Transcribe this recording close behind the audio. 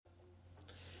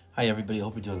Hi everybody, I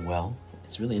hope you're doing well.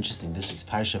 It's really interesting. This week's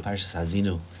Parsha,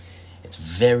 Haazinu. It's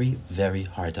very, very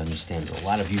hard to understand. A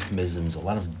lot of euphemisms, a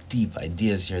lot of deep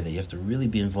ideas here that you have to really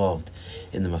be involved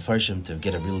in the Mafarshim to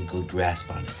get a really good grasp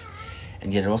on it.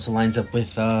 And yet it also lines up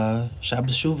with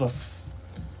Shabbos Shuva,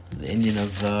 the Indian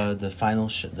of the final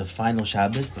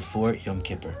Shabbos before Yom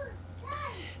Kippur.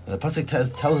 Now, the pasuk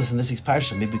tells us in this week's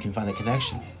Parsha, maybe we can find a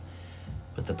connection.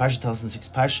 But the Parsha tells us in this week's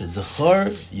Parsha, Zechor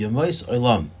Yomois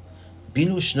Olam.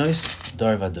 Binu shnois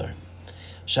dar vadar.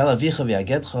 Shal avicha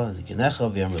v'yagedcha zikenecha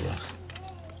v'yamrulach.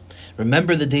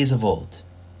 Remember the days of old.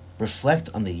 Reflect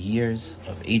on the years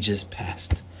of ages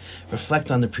past.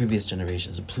 Reflect on the previous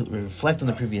generations. Reflect on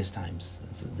the previous times.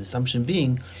 The assumption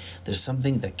being there's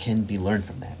something that can be learned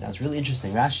from that. Now it's really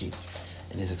interesting. Rashi,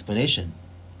 in his explanation,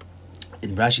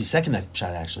 in Rashi's second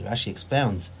pshat actually, Rashi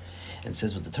expounds and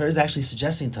says what the Torah is actually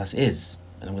suggesting to us is,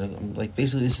 and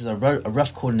basically this is a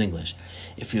rough quote in English.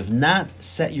 If you have not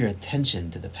set your attention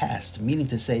to the past, meaning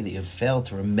to say that you have failed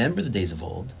to remember the days of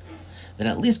old, then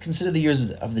at least consider the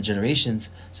years of the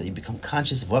generations so that you become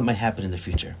conscious of what might happen in the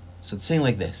future. So it's saying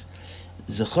like this,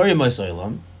 Zechor Yemos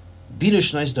Olam, Binu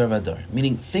Shnois Dar Vadar,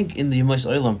 meaning think in the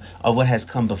Yemos Olam of what has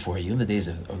come before you in the days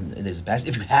of past.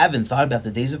 If you haven't thought about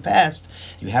the days of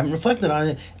past, you haven't reflected on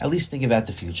it, at least think about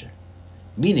the future.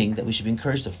 Meaning that we should be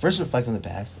encouraged to first reflect on the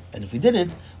past, and if we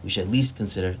didn't, we should at least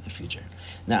consider the future.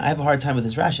 Now, I have a hard time with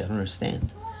this Rashi. I don't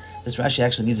understand. This Rashi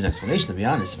actually needs an explanation, to be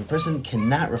honest. If a person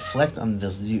cannot reflect on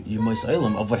this Yumois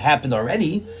Olam of what happened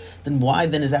already, then why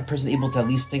then is that person able to at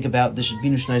least think about the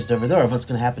Binu Shnais Davador of what's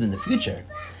going to happen in the future?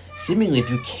 Seemingly, if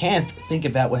you can't think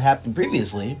about what happened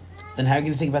previously, then how are you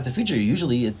going to think about the future?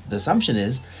 Usually, the assumption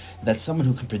is that someone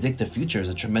who can predict the future is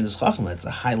a tremendous chacham. That's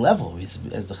a high level.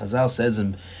 As the Chazal says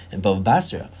in Bava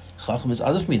Basra, chacham is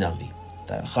adaf minavi.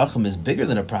 That chacham is bigger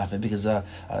than a prophet because a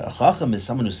chacham is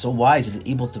someone who's so wise is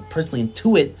able to personally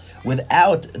intuit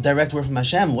without a direct word from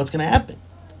Hashem what's going to happen.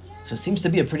 So it seems to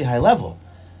be a pretty high level.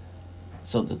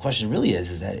 So the question really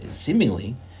is that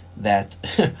seemingly that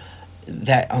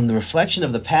that on the reflection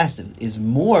of the past is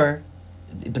more.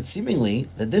 But seemingly,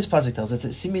 that this pasuk tells us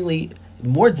it's seemingly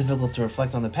more difficult to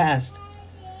reflect on the past.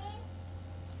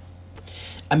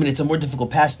 I mean, it's a more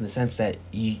difficult past in the sense that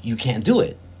you can't do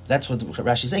it. That's what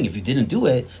Rashi is saying. If you didn't do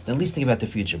it, then at least think about the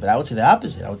future. But I would say the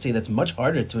opposite. I would say that's much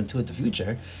harder to intuit the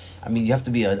future. I mean, you have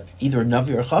to be either a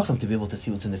Navi or a Chacham to be able to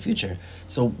see what's in the future.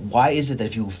 So why is it that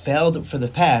if you failed for the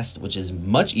past, which is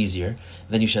much easier,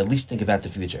 then you should at least think about the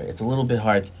future? It's a little bit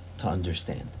hard to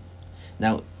understand.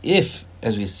 Now, if,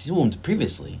 as we assumed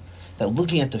previously, that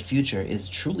looking at the future is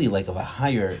truly like of a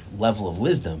higher level of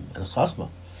wisdom and chachma,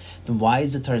 then why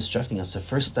is the Torah instructing us to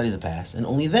first study the past, and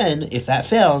only then, if that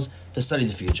fails, to study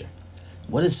the future?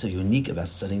 What is so unique about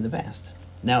studying the past?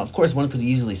 Now, of course, one could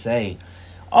easily say,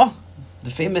 the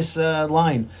famous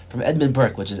line from Edmund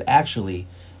Burke, which is actually,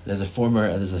 there's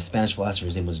a Spanish philosopher,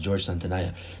 his name was George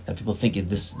Santayana, that people think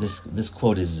this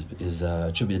quote is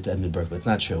attributed to Edmund Burke, but it's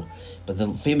not true. But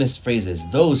the famous phrase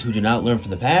is, those who do not learn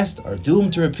from the past are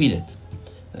doomed to repeat it.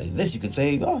 Now, this you could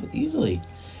say, easily,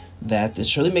 that it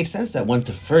surely makes sense that one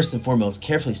to first and foremost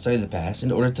carefully study the past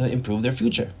in order to improve their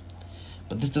future.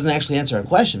 But this doesn't actually answer our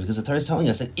question, because the Torah is telling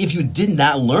us that if you did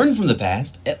not learn from the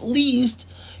past, at least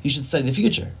you should study the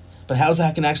future. But how is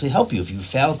that going to actually help you? If you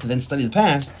fail to then study the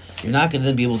past, you're not going to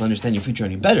then be able to understand your future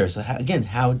any better. So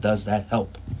how does that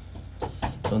help?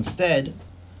 So instead,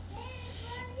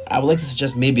 I would like to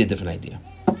suggest maybe a different idea.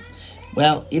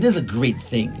 Well, it is a great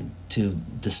thing to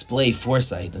display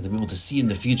foresight and to be able to see in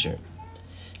the future.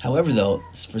 However, though,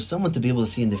 for someone to be able to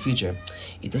see in the future,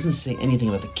 it doesn't say anything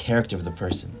about the character of the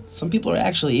person. Some people are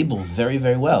actually able very,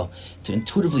 very well to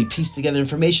intuitively piece together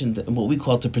information and what we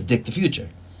call to predict the future.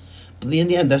 But in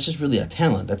the end, that's just really a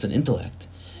talent. That's an intellect.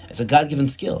 It's a God-given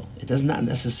skill. It does not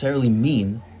necessarily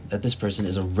mean that this person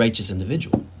is a righteous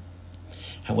individual.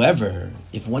 However,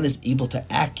 if one is able to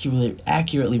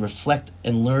accurately reflect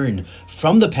and learn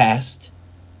from the past,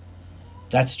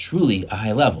 that's truly a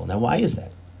high level. Now, why is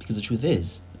that? Because the truth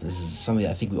is, this is something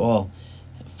I think we all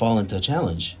fall into a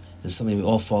challenge. This is something we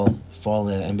all fall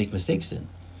and make mistakes in.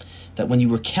 That when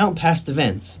you recount past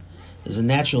events, there's a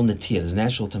natural natiyah, there's a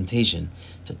natural temptation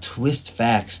to twist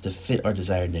facts to fit our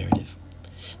desired narrative.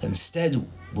 That instead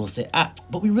we'll say,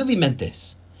 but we really meant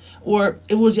this. Or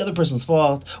it was the other person's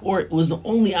fault. Or it was the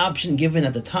only option given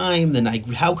at the time. Then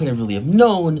how could I really have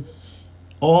known?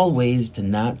 All ways to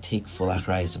not take full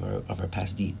achrayus of our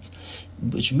past deeds.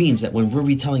 Which means that when we're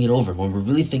retelling it over, when we're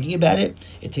really thinking about it,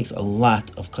 it takes a lot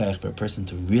of koyach for a person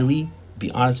to really be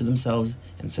honest with themselves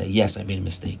and say, yes, I made a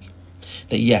mistake.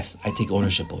 That yes, I take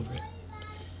ownership over it.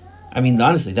 I mean,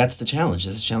 honestly, that's the challenge.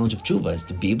 That's the challenge of tshuva, is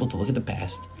to be able to look at the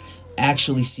past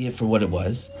actually see it for what it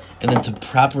was, and then to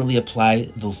properly apply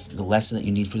the lesson that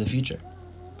you need for the future.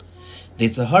 The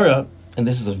Yetzer Hara, and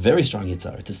this is a very strong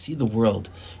Yetzer Hara, to see the world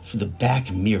through the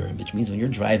back mirror, which means when you're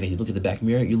driving, you look at the back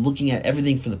mirror, you're looking at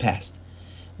everything from the past.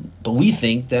 But we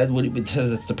think that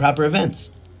that's the proper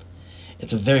events.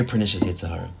 It's a very pernicious Yetzer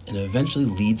Hara, and it eventually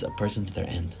leads a person to their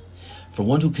end. For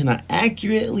one who cannot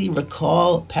accurately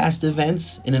recall past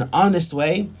events in an honest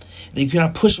way, that you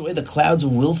cannot push away the clouds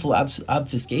of willful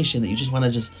obfuscation, that you just want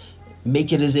to just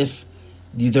make it as if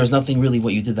there's nothing really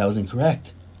what you did that was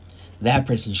incorrect, that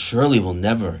person surely will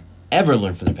never, ever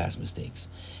learn from their past mistakes,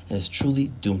 and is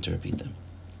truly doomed to repeat them.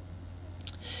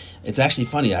 It's actually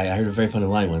funny. I heard a very funny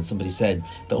line once. Somebody said,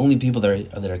 the only people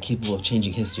that are capable of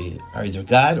changing history are either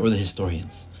God or the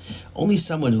historians. Only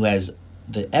someone who has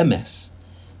the MS,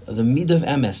 the midah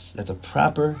of MS, that's a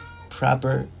proper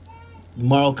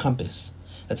moral compass,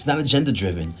 that's not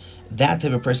agenda-driven, that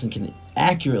type of person can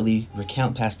accurately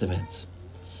recount past events.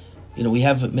 We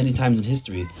have many times in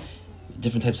history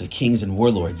different types of kings and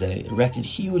warlords that erected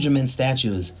huge, immense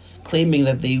statues, claiming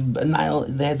that they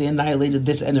annihilated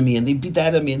this enemy, and they beat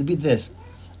that enemy, and they beat this.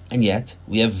 And yet,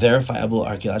 we have verifiable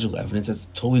archaeological evidence that's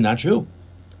totally not true.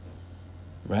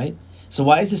 Right? So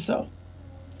why is this so?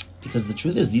 Because the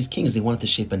truth is, these kings, they wanted to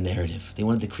shape a narrative. They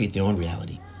wanted to create their own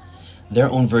reality, their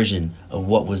own version of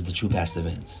what was the true past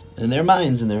events. And in their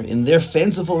minds, in their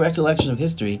fanciful recollection of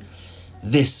history,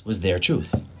 this was their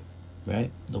truth.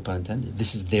 Right? No pun intended.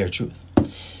 This is their truth.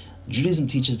 Judaism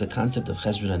teaches the concept of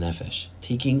cheshbon hanefesh,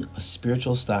 taking a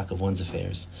spiritual stock of one's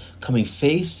affairs, coming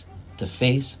face to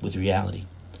face with reality.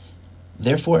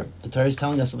 Therefore, the Torah is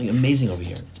telling us something amazing over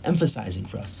here. It's emphasizing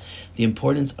for us the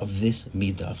importance of this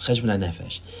midah, of cheshbon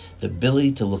hanefesh, the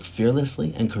ability to look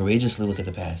fearlessly and courageously look at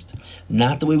the past.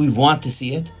 Not the way we want to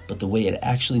see it, but the way it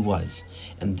actually was,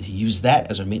 and to use that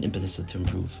as our main impetus to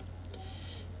improve.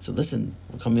 So listen,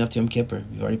 we're coming up to Yom Kippur.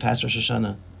 We've already passed Rosh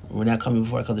Hashanah. We're now coming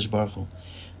before HaKadosh Baruch Hu.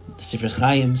 The Sefer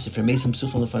Chaim, Sefer Mesim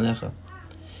Psuchim Lefanecha.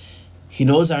 He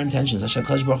knows our intentions.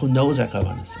 HaKadosh Baruch Hu knows our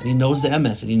kavanas, and He knows the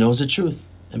emes, and He knows the truth.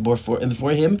 And before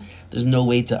Him, there's no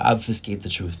way to obfuscate the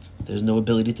truth. There's no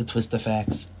ability to twist the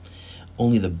facts.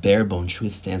 Only the bare-bone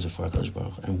truth stands before HaKadosh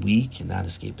Baruch Hu, and we cannot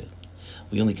escape it.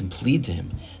 We only can plead to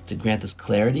Him to grant us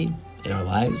clarity in our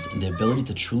lives and the ability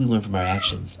to truly learn from our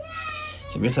actions.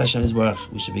 So we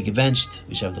should be avenged.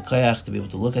 We should have the koyach to be able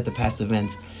to look at the past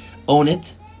events, own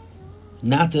it,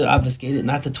 not to obfuscate it,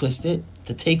 not to twist it,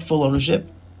 to take full ownership,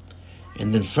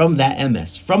 and then from that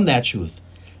emes, from that truth,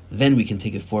 then we can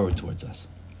take it forward towards us.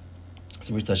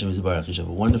 So we have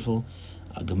a wonderful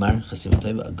Gemar, Chasim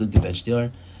Teva, a good Gebench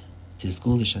Dior,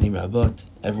 Tizkul Shanim Rabot.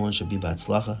 Everyone should be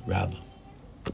B'atzlacha, Rabba.